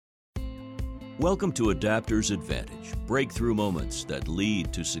Welcome to Adapters Advantage, breakthrough moments that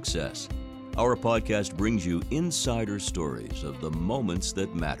lead to success. Our podcast brings you insider stories of the moments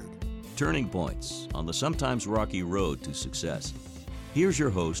that mattered, turning points on the sometimes rocky road to success. Here's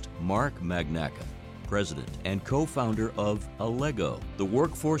your host, Mark Magnaca, president and co-founder of Allego, the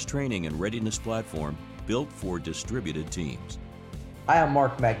workforce training and readiness platform built for distributed teams. Hi, I'm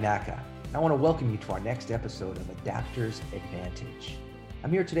Mark Magnaca, and I want to welcome you to our next episode of Adapters Advantage. I'm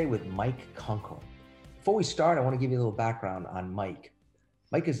here today with Mike Kunkel. Before we start, I want to give you a little background on Mike.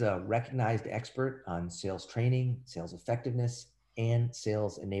 Mike is a recognized expert on sales training, sales effectiveness, and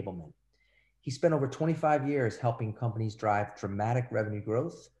sales enablement. He spent over 25 years helping companies drive dramatic revenue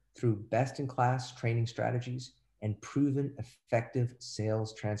growth through best-in-class training strategies and proven effective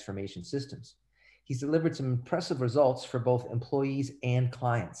sales transformation systems. He's delivered some impressive results for both employees and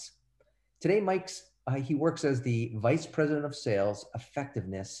clients. Today, he works as the Vice President of Sales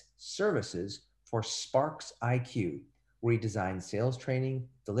Effectiveness Services for Sparks IQ, where he designs sales training,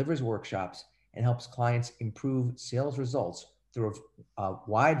 delivers workshops, and helps clients improve sales results through a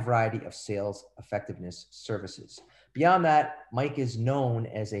wide variety of sales effectiveness services. Beyond that, Mike is known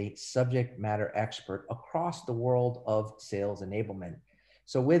as a subject matter expert across the world of sales enablement.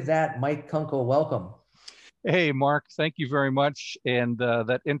 So with that, Mike Kunkel, welcome. Hey, Mark, thank you very much. And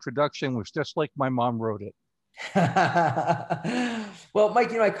that introduction was just like my mom wrote it. Well,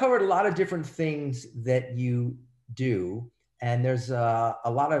 Mike, I covered a lot of different things that you do, and there's a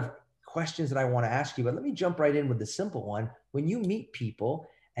lot of questions that I want to ask you, but let me jump right in with the simple one. When you meet people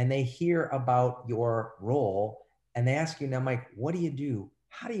and they hear about your role and they ask you, now, Mike, what do you do?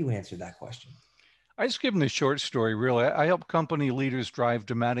 How do you answer that question? I just give them a short story, really. I help company leaders drive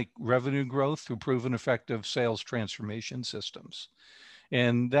dramatic revenue growth through proven effective sales transformation systems.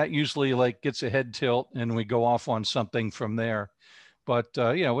 And that usually gets a head tilt and we go off on something from there. But,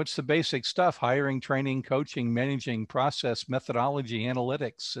 it's the basic stuff: hiring, training, coaching, managing, process, methodology,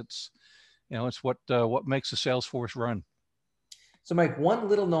 analytics. It's what makes a sales force run. So, Mike, one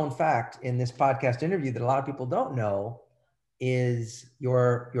little known fact in this podcast interview that a lot of people don't know is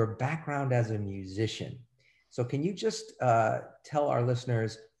your background as a musician. So can you just tell our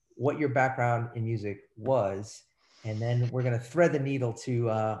listeners what your background in music was, and then we're going to thread the needle to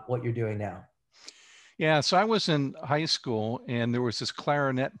what you're doing now. Yeah, so I was in high school and there was this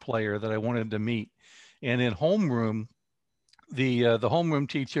clarinet player that I wanted to meet. And in homeroom, the homeroom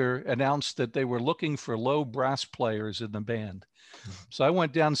teacher announced that they were looking for low brass players in the band. So I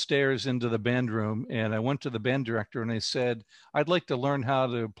went downstairs into the band room and I went to the band director and I said, I'd like to learn how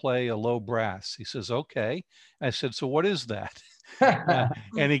to play a low brass. He says, okay. I said, so what is that?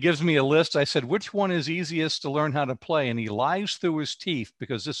 And he gives me a list. I said, which one is easiest to learn how to play? And he lies through his teeth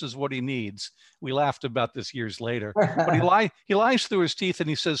because this is what he needs. We laughed about this years later, but he lies through his teeth and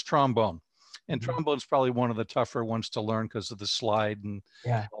he says trombone. And trombone's probably one of the tougher ones to learn because of the slide and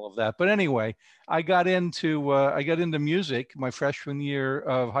all of that. But anyway, I got into music my freshman year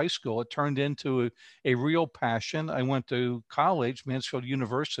of high school. It turned into a real passion. I went to college, Mansfield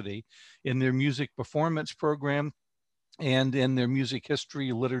University, in their music performance program and in their music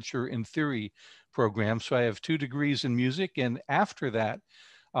history, literature, and theory program. So I have 2 degrees in music. And after that,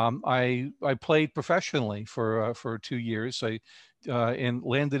 I played professionally for 2 years. And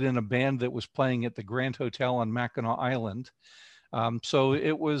landed in a band that was playing at the Grand Hotel on Mackinac Island. So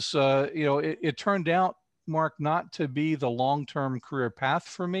it was, it turned out, Mark, not to be the long-term career path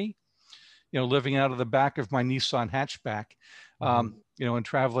for me, living out of the back of my Nissan hatchback, and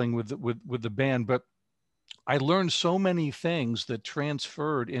traveling with the band. But I learned so many things that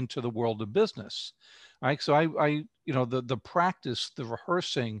transferred into the world of business. Right. So I the practice, the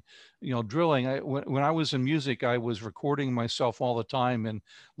rehearsing, drilling. When I was in music, I was recording myself all the time and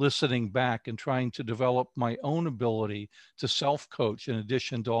listening back and trying to develop my own ability to self-coach in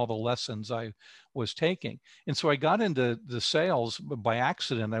addition to all the lessons I was taking. And so I got into the sales by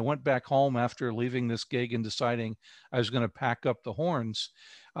accident. I went back home after leaving this gig and deciding I was going to pack up the horns.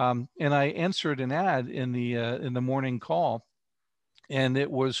 And I answered an ad in the morning call. And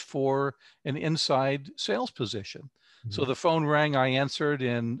it was for an inside sales position. So the phone rang, I answered,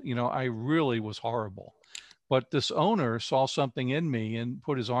 and, I really was horrible. But this owner saw something in me and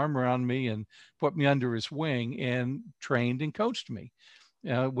put his arm around me and put me under his wing and trained and coached me,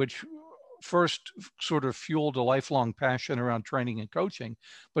 which first sort of fueled a lifelong passion around training and coaching.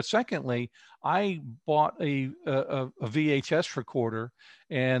 But secondly, I bought a VHS recorder,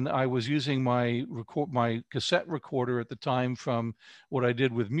 and I was using my cassette recorder at the time from what I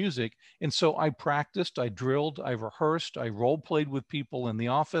did with music. And so I practiced, I drilled, I rehearsed, I role played with people in the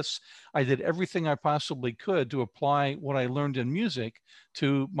office. I did everything I possibly could to apply what I learned in music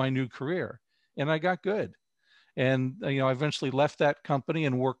to my new career. and I got good. And I eventually left that company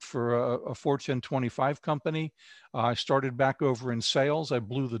and worked for a Fortune 25 company. I started back over in sales. I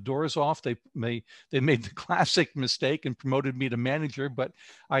blew the doors off. They made the classic mistake and promoted me to manager, but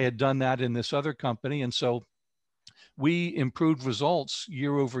I had done that in this other company. And so we improved results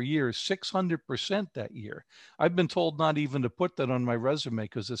year over year, 600% that year. I've been told not even to put that on my resume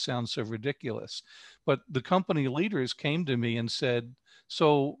because it sounds so ridiculous. But the company leaders came to me and said,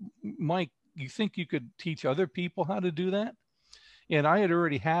 so Mike, you think you could teach other people how to do that? And I had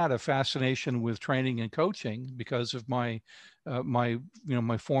already had a fascination with training and coaching because of my my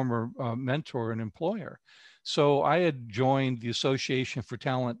former mentor and employer. So I had joined the Association for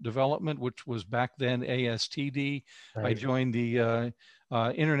Talent Development, which was back then ASTD. Right. I joined the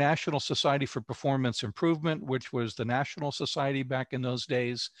International Society for Performance Improvement, which was the national society back in those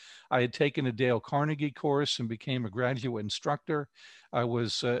days. I had taken a Dale Carnegie course and became a graduate instructor. I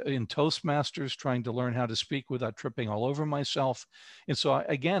was in Toastmasters trying to learn how to speak without tripping all over myself. And so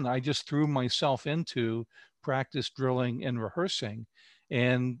again, I just threw myself into practice, drilling, and rehearsing.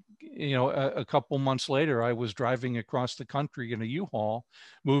 And, a couple months later, I was driving across the country in a U-Haul,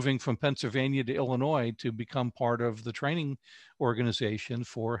 moving from Pennsylvania to Illinois to become part of the training organization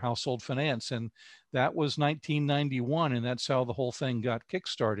for household finance. And that was 1991. And that's how the whole thing got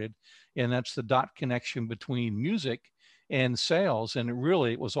kickstarted. And that's the dot connection between music and sales. And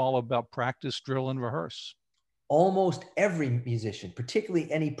it was all about practice, drill, and rehearse. Almost every musician,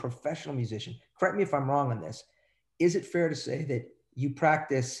 particularly any professional musician, correct me if I'm wrong on this, is it fair to say that you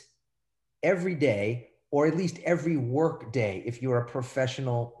practice every day, or at least every work day? If you're a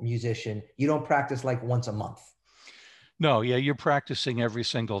professional musician, you don't practice like once a month. No, yeah, you're practicing every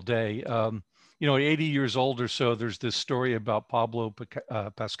single day. At 80 years old or so, there's this story about Pablo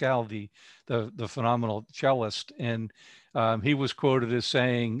Pascal, the phenomenal cellist, and he was quoted as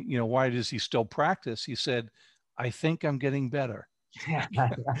saying, why does he still practice? He said, I think I'm getting better. Yeah.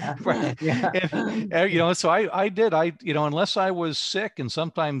 And, so I did, unless I was sick, and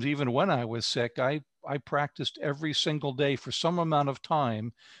sometimes even when I was sick, I practiced every single day for some amount of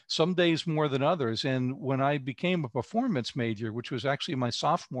time, some days more than others. And when I became a performance major, which was actually my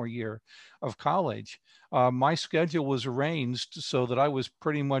sophomore year of college, my schedule was arranged so that I was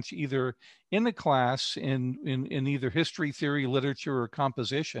pretty much either in a class in either history, theory, literature, or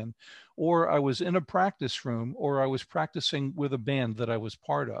composition, or I was in a practice room, or I was practicing with a band that I was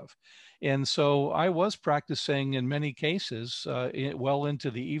part of. And so I was practicing in many cases well into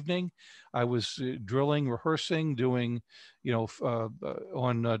the evening. I was drilling, rehearsing, doing,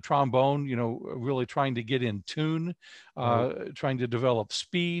 on trombone, really trying to get in tune, trying to develop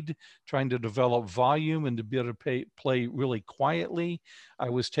speed, trying to develop volume, and to be able to play really quietly. I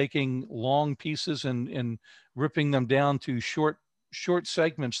was taking long pieces and ripping them down to short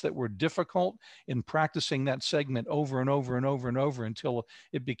segments that were difficult, in practicing that segment over and over and over and over until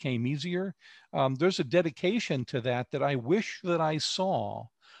it became easier. There's a dedication to that I wish that I saw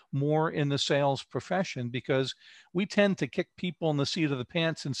more in the sales profession, because we tend to kick people in the seat of the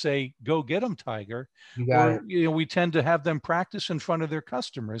pants and say, go get them, Tiger. Or, we tend to have them practice in front of their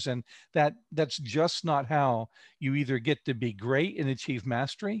customers. And that's just not how you either get to be great and achieve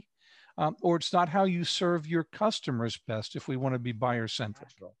mastery, or it's not how you serve your customers best if we want to be buyer-centric.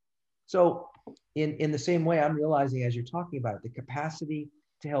 So in the same way, I'm realizing as you're talking about it, the capacity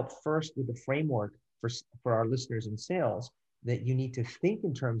to help first with the framework for our listeners in sales, that you need to think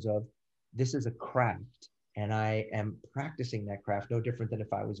in terms of, this is a craft and I am practicing that craft, no different than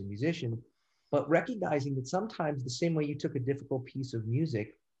if I was a musician, but recognizing that sometimes the same way you took a difficult piece of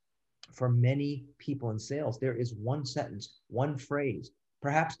music, for many people in sales, there is one sentence, one phrase,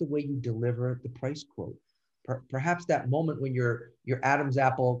 perhaps the way you deliver the price quote, perhaps that moment when your Adam's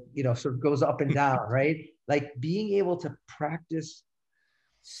apple, sort of goes up and down, right? Like being able to practice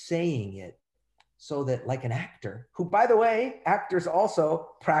saying it, so that, like an actor, who, by the way, actors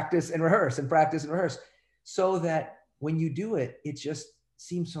also practice and rehearse, so that when you do it, it just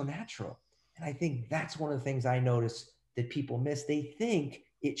seems so natural. And I think that's one of the things I notice that people miss. They think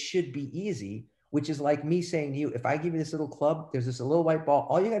it should be easy, which is like me saying to you, if I give you this little club, there's this little white ball,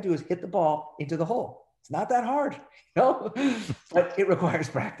 all you got to do is hit the ball into the hole. It's not that hard, but it requires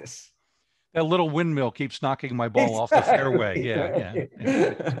practice. That little windmill keeps knocking my ball off the fairway. Yeah.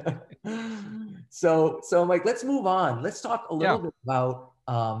 So Mike, let's move on. Let's talk a little bit about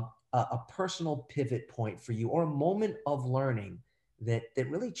a personal pivot point for you, or a moment of learning that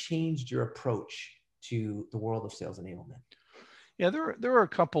really changed your approach to the world of sales enablement. Yeah, there are a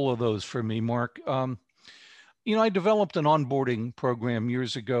couple of those for me, Mark. I developed an onboarding program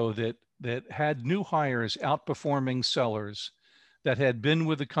years ago that had new hires outperforming sellers that had been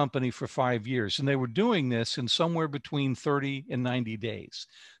with the company for 5 years. And they were doing this in somewhere between 30 and 90 days.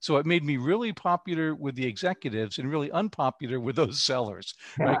 So it made me really popular with the executives and really unpopular with those sellers,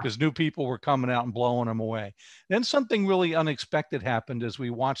 right? Because new people were coming out and blowing them away. Then something really unexpected happened as we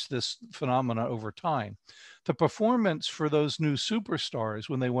watched this phenomena over time. The performance for those new superstars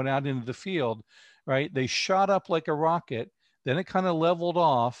when they went out into the field, right? They shot up like a rocket, then it kind of leveled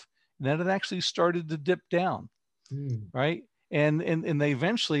off, and then it actually started to dip down, right? And they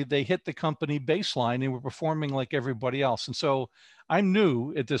eventually they hit the company baseline and were performing like everybody else. And so I'm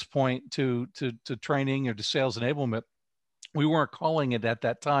new at this point to training or to sales enablement. We weren't calling it at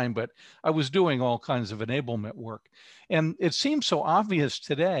that time, but I was doing all kinds of enablement work. And it seems so obvious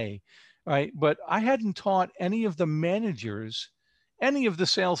today, right? But I hadn't taught any of the managers any of the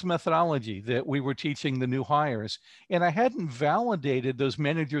sales methodology that we were teaching the new hires. And I hadn't validated those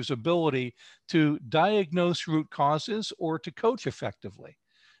managers' ability to diagnose root causes or to coach effectively,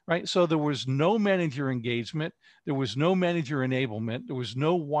 right? So there was no manager engagement. There was no manager enablement. There was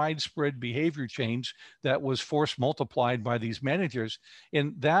no widespread behavior change that was force multiplied by these managers.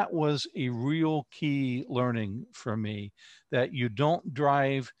 And that was a real key learning for me, that you don't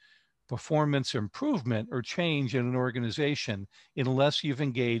drive performance improvement or change in an organization unless you've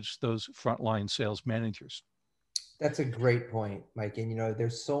engaged those frontline sales managers. That's a great point, Mike. And,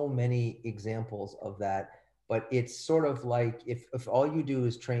 there's so many examples of that, but it's sort of like if all you do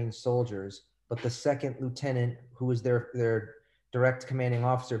is train soldiers, but the second lieutenant who is their direct commanding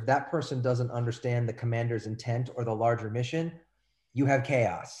officer, if that person doesn't understand the commander's intent or the larger mission, you have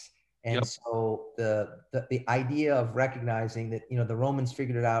chaos. And so the idea of recognizing that, the Romans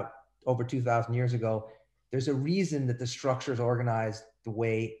figured it out over 2,000 years ago, there's a reason that the structure is organized the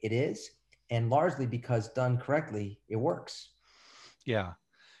way it is, and largely because done correctly, it works. Yeah.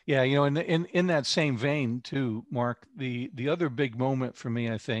 In that same vein too, Mark, the other big moment for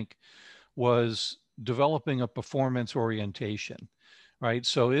me, I think, was developing a performance orientation, right?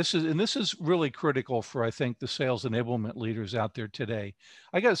 So this is really critical for, I think, the sales enablement leaders out there today.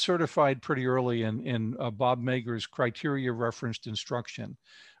 I got certified pretty early in Bob Mager's criteria referenced instruction.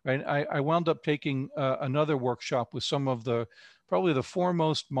 Right. I wound up taking another workshop with some of probably the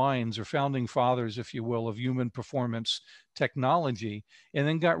foremost minds or founding fathers, if you will, of human performance technology, and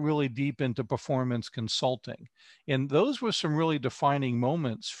then got really deep into performance consulting. And those were some really defining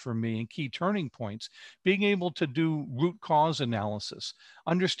moments for me and key turning points, being able to do root cause analysis,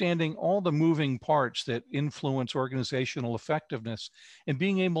 understanding all the moving parts that influence organizational effectiveness, and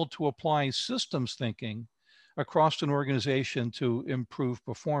being able to apply systems thinking across an organization to improve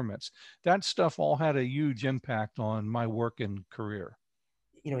performance. That stuff all had a huge impact on my work and career.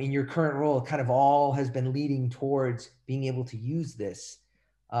 In your current role, it kind of all has been leading towards being able to use this.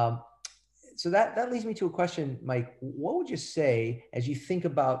 So that leads me to a question, Mike. What would you say, as you think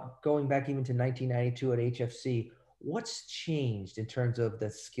about going back even to 1992 at HFC, what's changed in terms of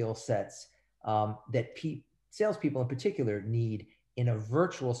the skill sets that salespeople in particular need in a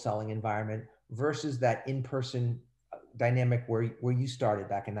virtual selling environment versus that in-person dynamic where you started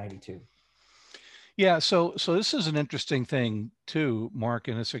back in 92? Yeah, so this is an interesting thing too, Mark,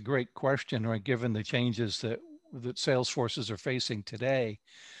 and it's a great question, right, given the changes that sales forces are facing today.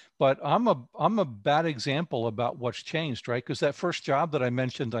 But I'm a bad example about what's changed, right? Because that first job that I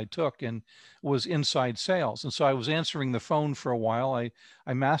mentioned I took and was inside sales. And so I was answering the phone for a while.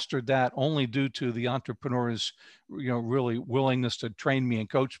 I mastered that only due to the entrepreneur's, really willingness to train me and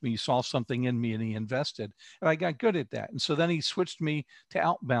coach me. He saw something in me and he invested. And I got good at that. And so then he switched me to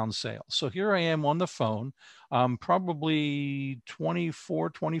outbound sales. So here I am on the phone, probably 24,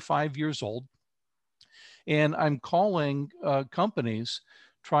 25 years old. And I'm calling companies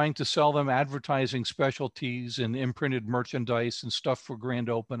trying to sell them advertising specialties and imprinted merchandise and stuff for grand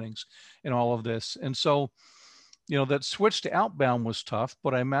openings and all of this. And so, that switch to outbound was tough,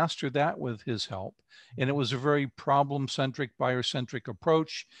 but I mastered that with his help. And it was a very problem-centric, buyer-centric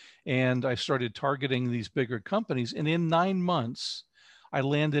approach. And I started targeting these bigger companies. And in 9 months, I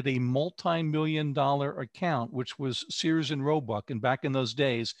landed a multi-million-dollar account, which was Sears and Roebuck. And back in those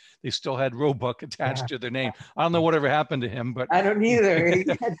days, they still had Roebuck attached to their name. I don't know whatever happened to him, but I don't either.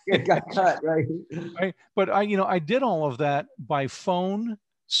 It got cut, right? Right. But I did all of that by phone,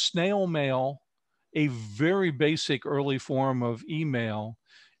 snail mail, a very basic early form of email,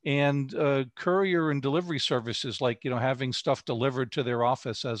 and courier and delivery services, like having stuff delivered to their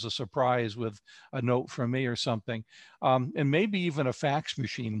office as a surprise with a note from me or something, and maybe even a fax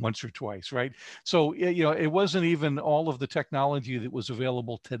machine once or twice, right? So it wasn't even all of the technology that was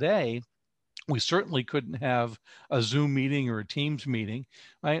available today, We certainly couldn't have a Zoom meeting or a Teams meeting,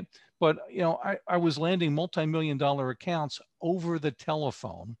 right? But I was landing multi-million-dollar accounts over the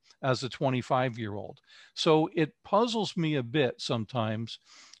telephone as a 25-year-old. So it puzzles me a bit sometimes,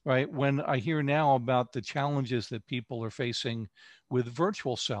 right, when I hear now about the challenges that people are facing with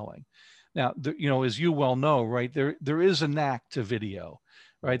virtual selling. Now, as you well know, right, there is a knack to video,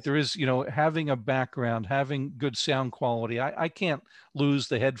 right? There is, having a background, having good sound quality. I can't lose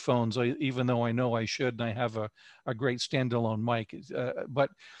the headphones, even though I know I should, and I have a great standalone mic. But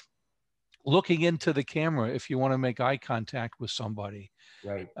looking into the camera, if you want to make eye contact with somebody,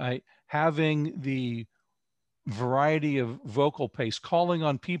 Right. Having the variety of vocal pace, calling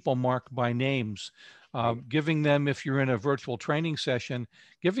on people marked by names, giving them, if you're in a virtual training session,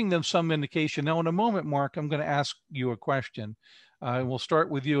 giving them some indication. Now, in a moment, Mark, I'm going to ask you a question. We'll start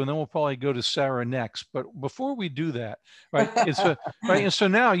with you, and then we'll probably go to Sarah next. But before we do that, right? Right. And so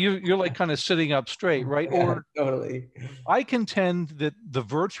now you're like kind of sitting up straight, right? Or Totally. I contend that the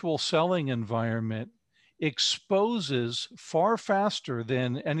virtual selling environment exposes far faster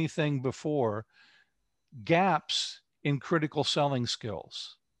than anything before gaps in critical selling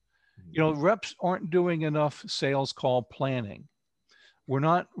skills. Reps aren't doing enough sales call planning. We're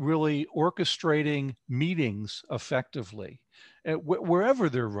not really orchestrating meetings effectively wherever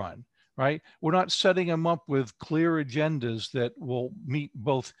they're run, right? We're not setting them up with clear agendas that will meet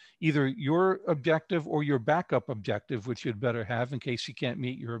both either your objective or your backup objective, which you'd better have in case you can't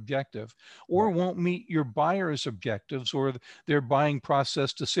meet your objective, or won't meet your buyer's objectives or their buying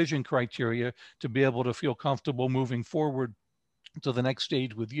process decision criteria to be able to feel comfortable moving forward to the next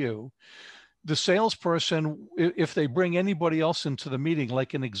stage with you. The salesperson, if they bring anybody else into the meeting,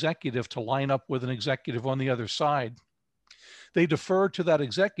 like an executive, to line up with an executive on the other side, they defer to that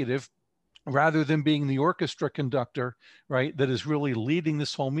executive rather than being the orchestra conductor, right, that is really leading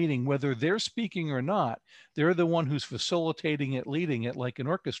this whole meeting. Whether they're speaking or not, they're the one who's facilitating it, leading it like an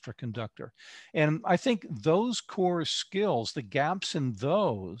orchestra conductor. And I think those core skills, the gaps in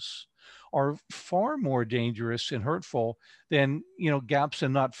those, are far more dangerous and hurtful than gaps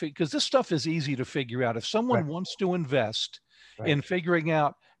in not, because this stuff is easy to figure out. If someone wants to invest in figuring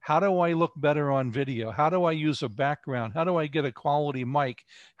out, how do I look better on video? How do I use a background? How do I get a quality mic?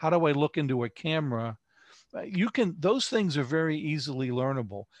 How do I look into a camera? Those things are very easily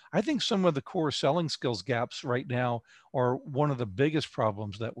learnable. I think some of the core selling skills gaps right now are one of the biggest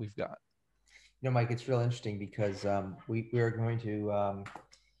problems that we've got. Mike, it's real interesting because we are going to,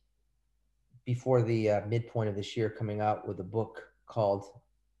 before the midpoint of this year, coming out with a book called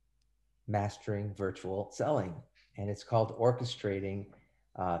Mastering Virtual Selling. And it's called Orchestrating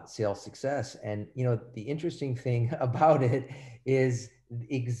Sales Success. And, the interesting thing about it is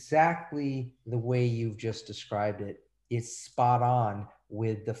exactly the way you've just described it. It's spot on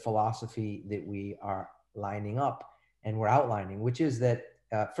with the philosophy that we are lining up and we're outlining, which is that,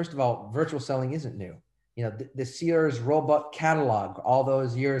 first of all, virtual selling isn't new. The Sears Roebuck catalog all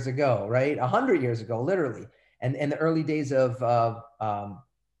those years ago, right? 100 years ago, literally. And the early days of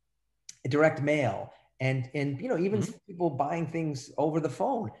direct mail and even people buying things over the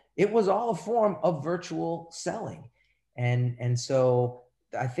phone. It was all a form of virtual selling. And so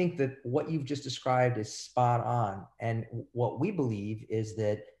I think that what you've just described is spot on. And what we believe is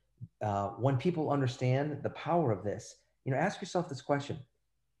that when people understand the power of this, ask yourself this question: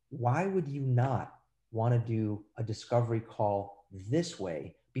 why would you not want to do a discovery call this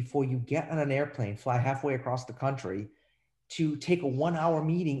way before you get on an airplane, fly halfway across the country to take a 1-hour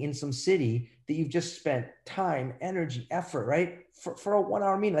meeting in some city that you've just spent time, energy, effort, right? For a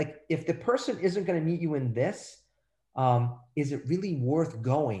 1-hour meeting? Like, if the person isn't going to meet you in this, is it really worth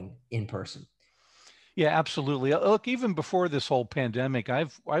going in person? Yeah, absolutely. Look, even before this whole pandemic,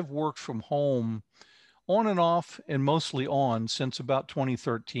 I've worked from home on and off and mostly on since about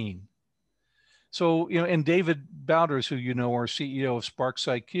 2013. So, and David Bowders, who our CEO of Sparks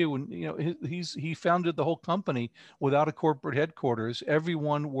IQ, and he founded the whole company without a corporate headquarters.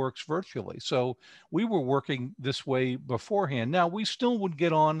 Everyone works virtually. So we were working this way beforehand. Now, we still would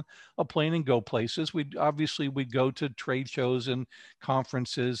get on a plane and go places. We'd go to trade shows and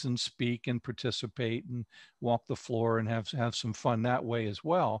conferences and speak and participate and walk the floor and have some fun that way as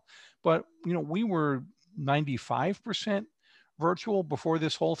well. But we were 95% virtual before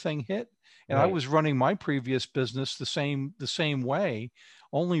this whole thing hit. And I was running my previous business the same way,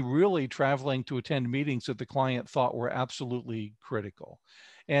 only really traveling to attend meetings that the client thought were absolutely critical.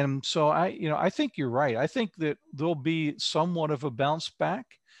 And so I think you're right. I think that there'll be somewhat of a bounce back.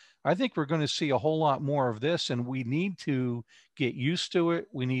 I think we're going to see a whole lot more of this, and we need to get used to it.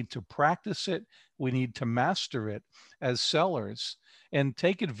 We need to practice it. We need to master it as sellers and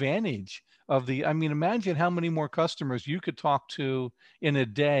take advantage I mean, imagine how many more customers you could talk to in a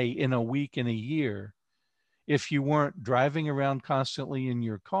day, in a week, in a year, if you weren't driving around constantly in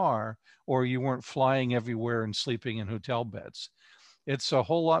your car or you weren't flying everywhere and sleeping in hotel beds. It's a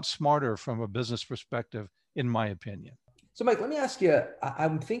whole lot smarter from a business perspective, in my opinion. So, Mike, let me ask you.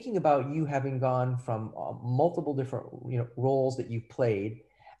 I'm thinking about you having gone from multiple different, roles that you've played,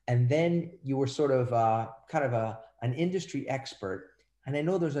 and then you were sort of kind of an industry expert. And I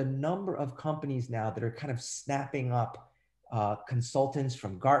know there's a number of companies now that are kind of snapping up consultants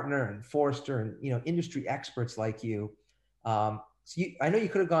from Gartner and Forrester, and industry experts like you. I know you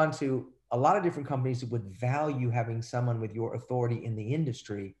could have gone to a lot of different companies that would value having someone with your authority in the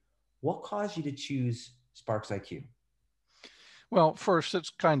industry. What caused you to choose Sparks IQ? Well, first, it's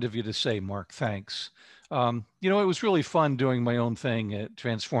kind of you to say, Mark, thanks. It was really fun doing my own thing at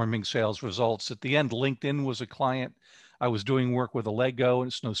Transforming Sales Results. At the end, LinkedIn was a client. I was doing work with Allego, and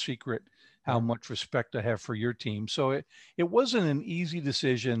it's no secret how much respect I have for your team. So it wasn't an easy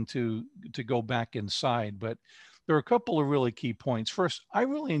decision to go back inside, but there are a couple of really key points. First, I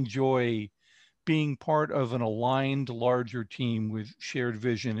really enjoy being part of an aligned larger team with shared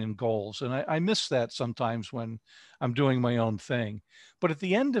vision and goals. And I miss that sometimes when I'm doing my own thing. But at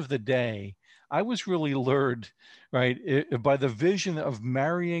the end of the day, I was really lured, right, by the vision of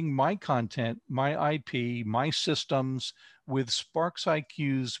marrying my content, my IP, my systems with Sparks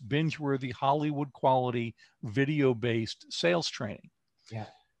IQ's binge-worthy Hollywood quality video-based sales training. Yeah.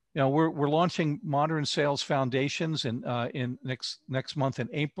 We're launching Modern Sales Foundations in next month in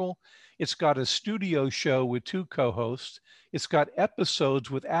April. It's got a studio show with 2 co-hosts. It's got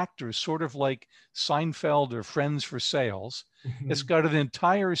episodes with actors, sort of like Seinfeld or Friends for Sales. It's got an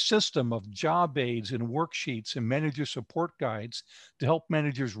entire system of job aids and worksheets and manager support guides to help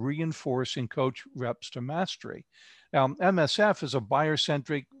managers reinforce and coach reps to mastery. Now, MSF is a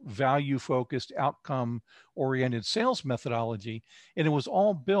buyer-centric, value-focused, outcome-oriented sales methodology, and it was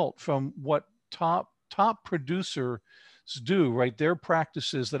all built from what top producers do, right? Their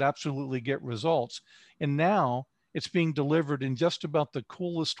practices that absolutely get results. And now it's being delivered in just about the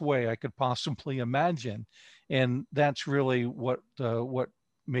coolest way I could possibly imagine. And that's really what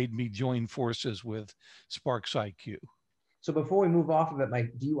made me join forces with Sparks IQ. So before we move off of it,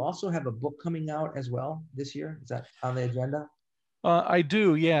 Mike, do you also have a book coming out as well this year? Is that on the agenda? I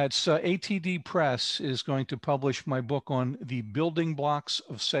do, yeah. It's ATD Press is going to publish my book on the building blocks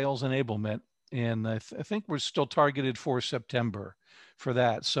of sales enablement, and I think we're still targeted for September for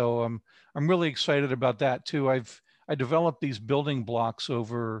that. So I'm really excited about that too. I developed these building blocks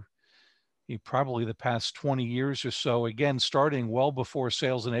over probably the past 20 years or so, again, starting well before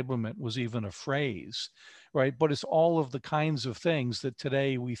sales enablement was even a phrase, right? But it's all of the kinds of things that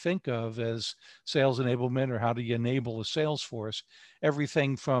today we think of as sales enablement, or how do you enable a sales force,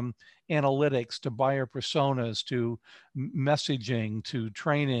 everything from analytics to buyer personas to messaging to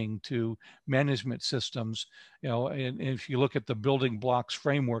training to management systems. And if you look at the building blocks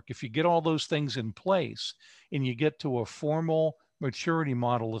framework, if you get all those things in place and you get to a formal maturity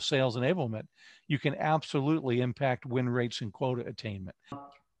model of sales enablement, you can absolutely impact win rates and quota attainment.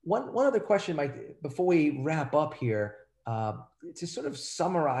 One other question, Mike, before we wrap up here, to sort of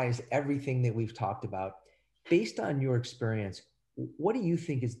summarize everything that we've talked about, based on your experience, what do you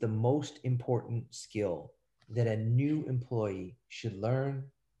think is the most important skill that a new employee should learn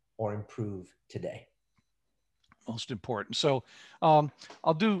or improve today? Most important. So I'll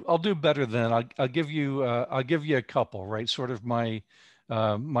do better than I'll give you a couple, right? Sort of my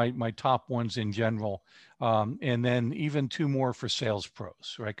top ones in general, and then even 2 more for sales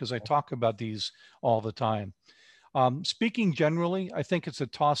pros, right? Because I talk about these all the time. Speaking generally, I think it's a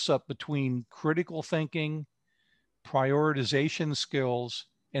toss-up between critical thinking, prioritization skills,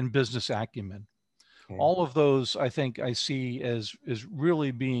 and business acumen. Okay. All of those, I think, I see as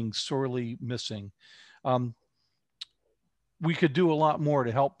really being sorely missing. We could do a lot more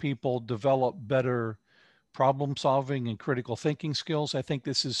to help people develop better problem solving and critical thinking skills. I think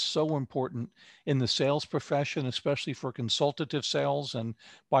this is so important in the sales profession, especially for consultative sales and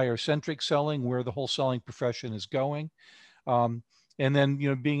buyer-centric selling, where the whole selling profession is going. And then,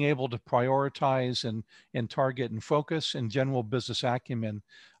 being able to prioritize and target and focus, and general business acumen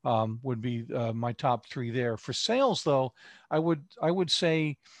would be my top 3 there. For sales, though, I would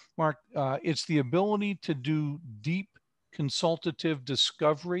say, Mark, it's the ability to do deep consultative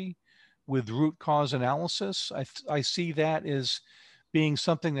discovery with root cause analysis. I see that as being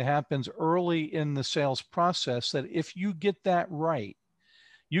something that happens early in the sales process, that if you get that right,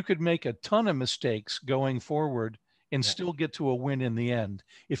 you could make a ton of mistakes going forward and Yeah. still get to a win in the end.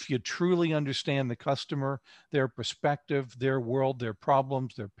 If you truly understand the customer, their perspective, their world, their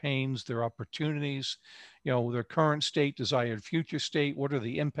problems, their pains, their opportunities, their current state, desired future state, what are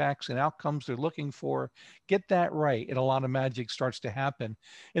the impacts and outcomes they're looking for, get that right, and a lot of magic starts to happen.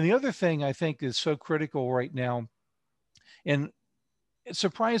 And the other thing I think is so critical right now, and it's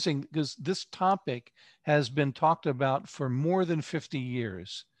surprising because this topic has been talked about for more than 50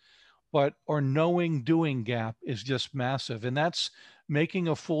 years, but our knowing doing gap is just massive. And that's making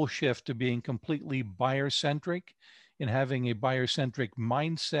a full shift to being completely buyer centric and having a buyer centric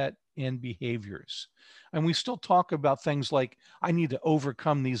mindset and behaviors. And we still talk about things like, I need to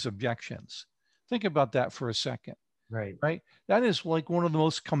overcome these objections. Think about that for a second, Right. right? That is like one of the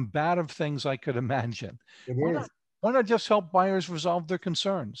most combative things I could imagine. It Why is. not, why not just help buyers resolve their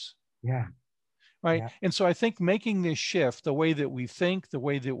concerns? Yeah. Right. Yeah. And so I think making this shift, the way that we think, the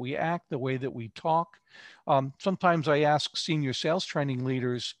way that we act, the way that we talk. Sometimes I ask senior sales training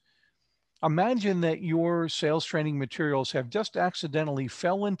leaders, imagine that your sales training materials have just accidentally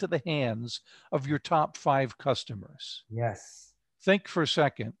fell into the hands of your top 5 customers. Yes. Think for a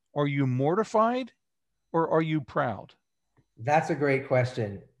second. Are you mortified or are you proud? That's a great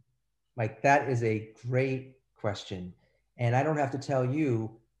question, Mike. That is a great question. And I don't have to tell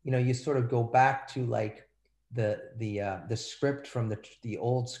you, you sort of go back to like the script from the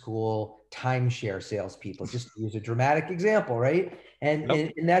old school timeshare salespeople, just to use a dramatic example, right? And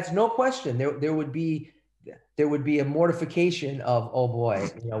Yep. and that's no question. There would be a mortification of, oh boy,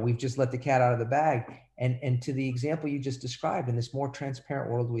 we've just let the cat out of the bag. And to the example you just described, in this more transparent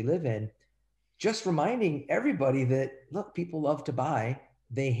world we live in, just reminding everybody that, look, people love to buy,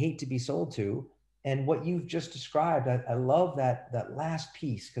 they hate to be sold to. And what you've just described, I love that last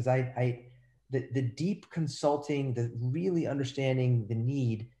piece, because the deep consulting, the really understanding the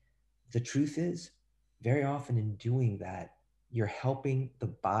need. The truth is, very often in doing that, you're helping the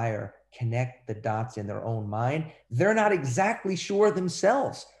buyer connect the dots in their own mind. They're not exactly sure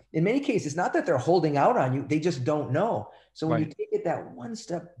themselves. In many cases, not that they're holding out on you, they just don't know. So when you Right. take it that one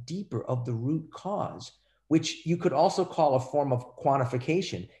step deeper of the root cause, which you could also call a form of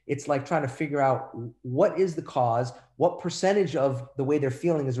quantification, it's like trying to figure out what is the cause, what percentage of the way they're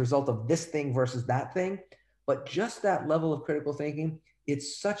feeling is a result of this thing versus that thing. But just that level of critical thinking,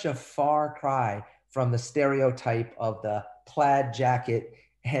 it's such a far cry from the stereotype of the plaid jacket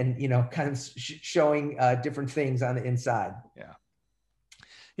and, kind of showing different things on the inside. Yeah.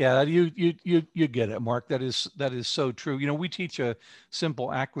 Yeah, you get it, Mark. That is so true. We teach a simple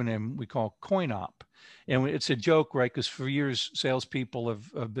acronym we call COIN-OP, and it's a joke, right? Because for years, salespeople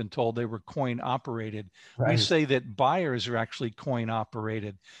have been told they were coin operated. We Right. say that buyers are actually coin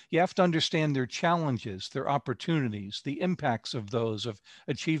operated. You have to understand their challenges, their opportunities, the impacts of those, of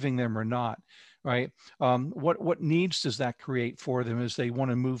achieving them or not. Right. What needs does that create for them as they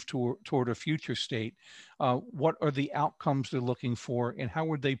want to move toward a future state? What are the outcomes they're looking for, and how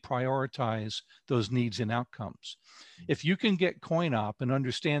would they prioritize those needs and outcomes? If you can get COIN-OP and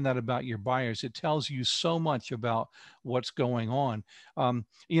understand that about your buyers, it tells you so much about what's going on. And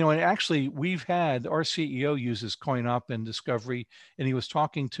actually, our CEO uses COIN-OP in discovery, and he was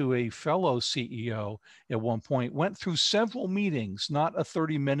talking to a fellow CEO at one point, went through several meetings, not a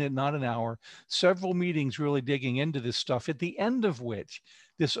 30-minute, not an hour, several meetings really digging into this stuff, at the end of which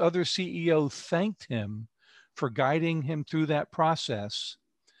this other CEO thanked him for guiding him through that process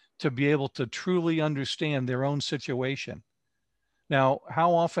to be able to truly understand their own situation. Now,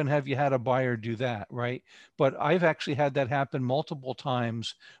 how often have you had a buyer do that, right? But I've actually had that happen multiple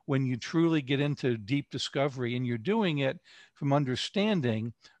times when you truly get into deep discovery and you're doing it from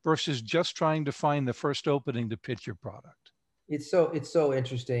understanding versus just trying to find the first opening to pitch your product. It's so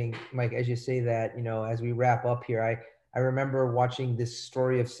interesting, Mike, as you say that, as we wrap up here, I remember watching this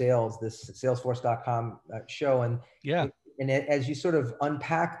Story of Sales, this Salesforce.com show. Yeah. And as you sort of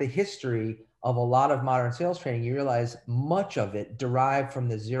unpack the history of a lot of modern sales training, you realize much of it derived from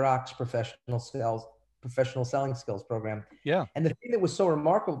the Xerox professional selling skills program. Yeah. And the thing that was so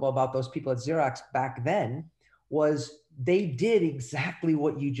remarkable about those people at Xerox back then was they did exactly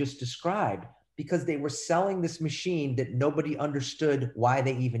what you just described, because they were selling this machine that nobody understood why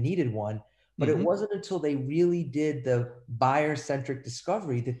they even needed one. But it wasn't until they really did the buyer-centric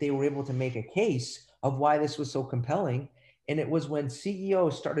discovery that they were able to make a case of why this was so compelling. And it was when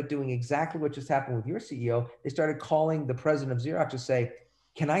CEOs started doing exactly what just happened with your CEO. They started calling the president of Xerox to say,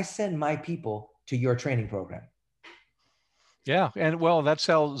 can I send my people to your training program? Yeah, and well, that's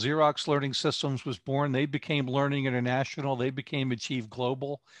how Xerox Learning Systems was born. They became Learning International. They became Achieve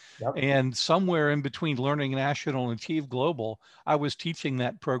Global. Yep. And somewhere in between Learning National and Achieve Global, I was teaching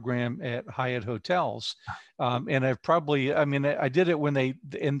that program at Hyatt Hotels. And I did it when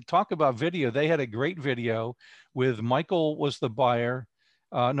and talk about video, they had a great video with Michael was the buyer.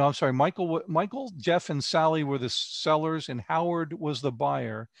 No, I'm sorry. Michael, Jeff, and Sally were the sellers, and Howard was the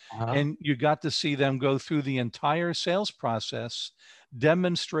buyer. Uh-huh. And you got to see them go through the entire sales process,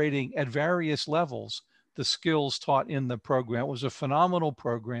 demonstrating at various levels the skills taught in the program. It was a phenomenal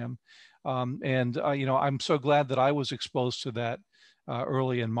program. I'm so glad that I was exposed to that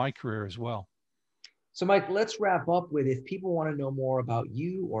early in my career as well. So, Mike, let's wrap up with, if people want to know more about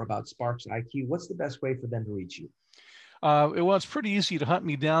you or about Sparks IQ, what's the best way for them to reach you? Well, it's pretty easy to hunt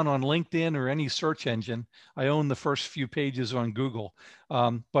me down on LinkedIn or any search engine. I own the first few pages on Google,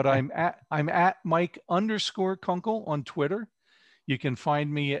 but I'm at Mike_Kunkel on Twitter. You can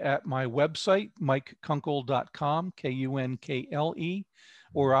find me at my website, mikekunkel.com, Kunkle,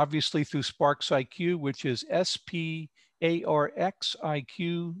 or obviously through Sparks IQ, which is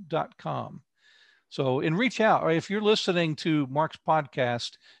SPARXIQ.com. So, and reach out. If you're listening to Mark's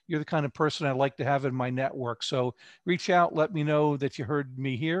podcast, you're the kind of person I'd like to have in my network. So reach out, let me know that you heard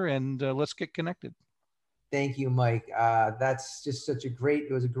me here, and let's get connected. Thank you, Mike. That's just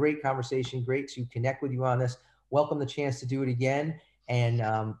it was a great conversation. Great to connect with you on this. Welcome the chance to do it again, and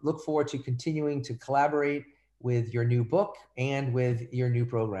look forward to continuing to collaborate with your new book and with your new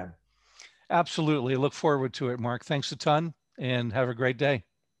program. Absolutely. Look forward to it, Mark. Thanks a ton, and have a great day.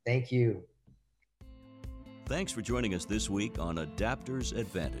 Thank you. Thanks for joining us this week on Adapters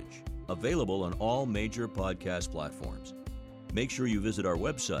Advantage, available on all major podcast platforms. Make sure you visit our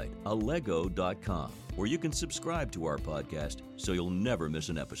website, allego.com, where you can subscribe to our podcast so you'll never miss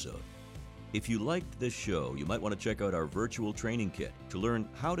an episode. If you liked this show, you might want to check out our virtual training kit to learn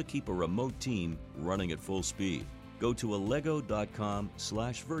how to keep a remote team running at full speed. Go to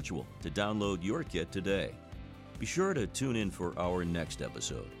allego.com/virtual to download your kit today. Be sure to tune in for our next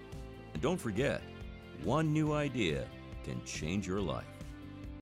episode. And don't forget, one new idea can change your life.